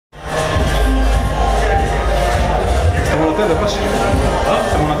appel de poche.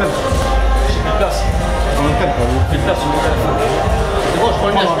 C'est mon appel. J'ai plus de place. Mon appel. Plus de place sur mon téléphone. C'est bon, je prends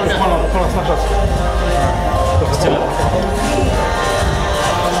le mien, je prends le mien. Prends la Snapchat.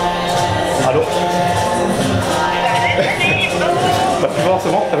 Allô. T'as pu voir,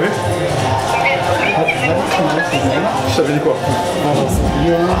 c'est bon, t'as vu? Je t'avais dit quoi?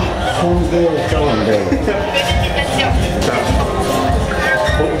 Yoann Kongolo.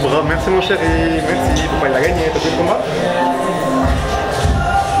 Bravo, merci mon chéri, merci. Pourquoi il a gagné? T'as fait le combat?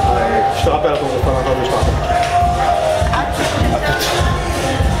 Je te rappelle, attends, je te rappelle. À toutes.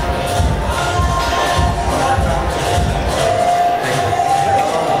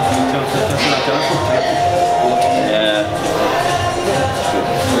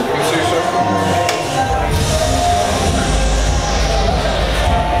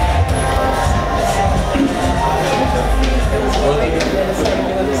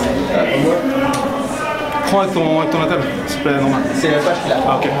 Prends avec ton attel, s'il te plaît, normal. C'est la page qu'il a.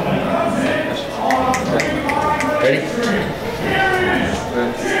 Ah, ok. Ready?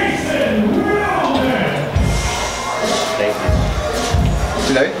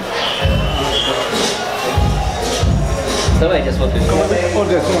 Tu l'as eu? Ça va, il y a 60 minutes. Oh, comment je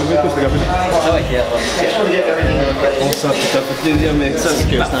vais tous les gars. Ça va, il y a. Bon, ça fait plaisir, mec. Ça, c'est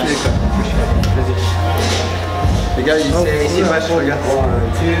que Parfait. les gars, c'est vache, regarde.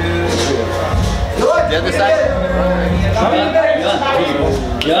 The other side?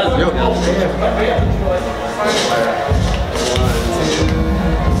 Yoann. Yo.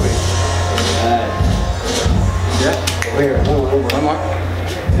 One more.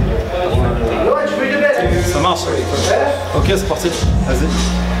 Ça marche. Ok, c'est parti. Vas-y.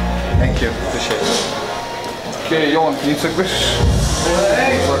 Thank you. Appreciate it. Okay, Yoann, can you take this?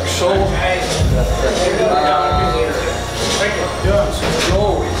 Like so.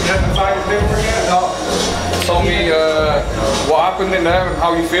 Tell me what happened in there and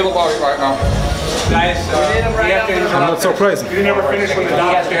how you feel about it right now. Guys, I'm not surprised. you never finish with the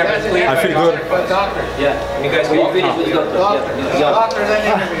doctor. I feel good. Yeah. You guys will finish with the doctor.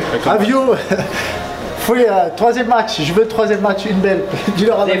 Yeah. Have you Oui, troisième match, je veux le troisième match, une belle.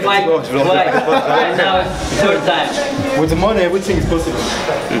 Dis-leur They fight twice, and now it's third time. With the money, everything is possible.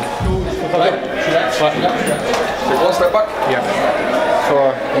 Take one step back. Yeah.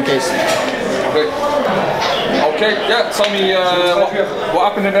 For in case. Okay. Okay, yeah, tell me what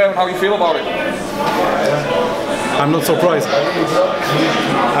happened in there and how you feel about it. I'm not surprised.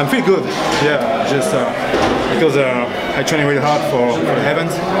 I feel good. Yeah, just because I train really hard for the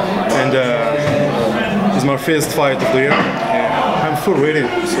event, and it's my first fight of the year. I'm full ready,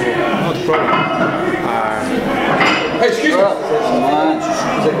 so not a problem. Hey, excuse me.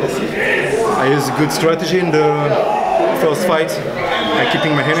 I use a good strategy in the first fight. I'm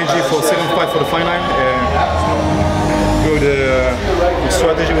keeping my energy for second fight for the final. Good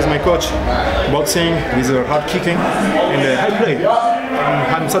strategy with my coach, boxing with hard kicking, and I play.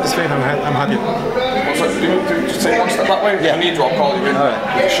 I'm satisfied. I'm happy. So, just take one step that way. Yeah. I need you. I'll call you in.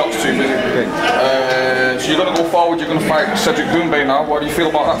 The shot's too busy. Okay. So you're going to go forward. You're going to fight Cedric Doumbe now. What do you feel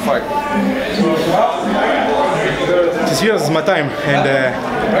about that fight? This year is my time, and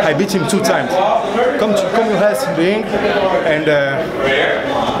I beat him 2 times. Come your house in the ring, and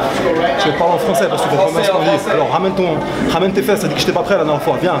je vais parler en français parce que tu comprends bien ce qu'on dit. Alors ramène tes fesses, t'as dit que j'étais pas prêt la dernière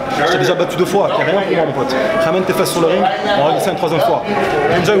fois. Viens, je t'ai déjà battu 2 fois, t'as rien pour moi mon pote. Ramène tes fesses sur le ring, on va régler ça une 3e fois.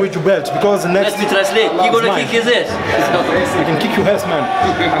 Enjoy with your belt because next. Let me translate. You're gonna kick his ass. You can kick your ass, man.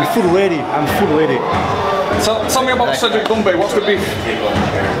 I'm full ready. Tell me about Cedric Doumbe. What's the beef?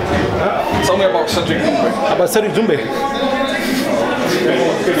 Tell me about Cedric Doumbe. About Cedric Doumbe.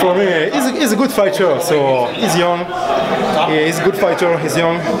 For me, he's a good fighter. So he's young. He's a good fighter. He's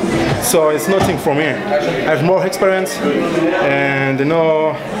young. So it's nothing for me. I have more experience, and you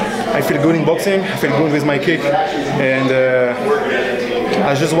know, I feel good in boxing. I feel good with my kick, and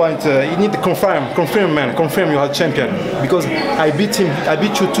I just want you need to confirm, man, confirm you are champion because I beat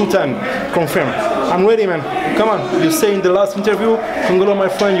you 2 times. Confirm. I'm ready, man. Come on. You say in the last interview, Kongolo, my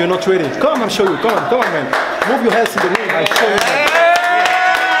friend, you're not ready. Come on, I'll show you. Come on, man. Move your heads in the ring. I'll show you.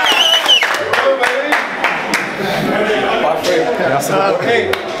 Man.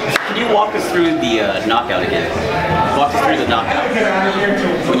 Okay. Can you walk us through the knockout again? Walk us through the knockout.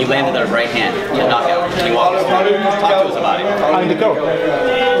 When you landed that right hand, the knockout. Can you walk us through it? Talk to us about it. In the car.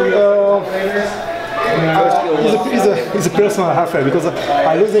 He's a person I have because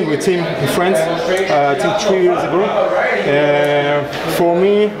I losing with him in France, I think 3 years ago. For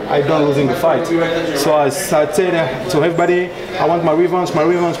me, I don't losing the fight. So I said to everybody, I want my revenge.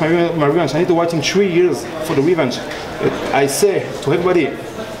 I need to wait in 3 years for the revenge. I say to everybody,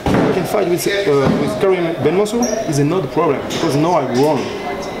 I can fight with Karim Ben Mansour is another problem because now I won.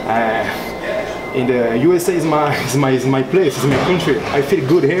 In the USA is my place, is my country. I feel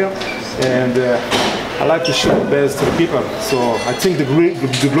good here, and I like to show the best to the people. So I think the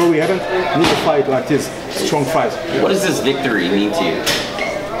glory haven't need a fight like this, strong fight. What does this victory mean to you?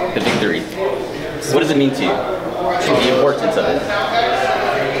 The victory. What does it mean to you? The importance of it.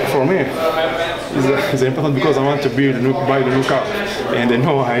 For me, it's important because I want to buy the new car, and I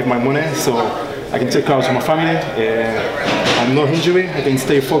know I have my money, so I can take care of my family. I'm not injured. I can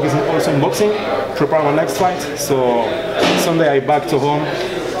stay focused also in boxing, prepare my next fight. So Sunday I back to home.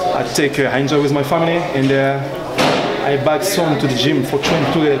 I enjoy with my family, and I back soon to the gym for train.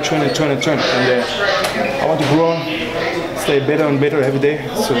 And I want to grow, stay better and better every day.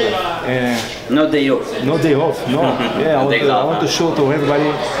 So no day off. No day off. No. Yeah, I want to show to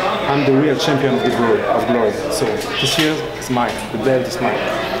everybody I'm the real champion of the glory. So this year is mine. The belt is mine.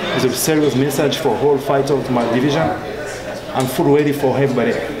 It's a serious message for whole fighters of my division. I'm full ready for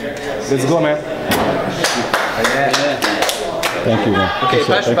everybody. Let's go, man. Thank you, man. Okay,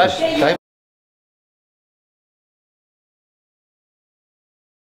 Pash.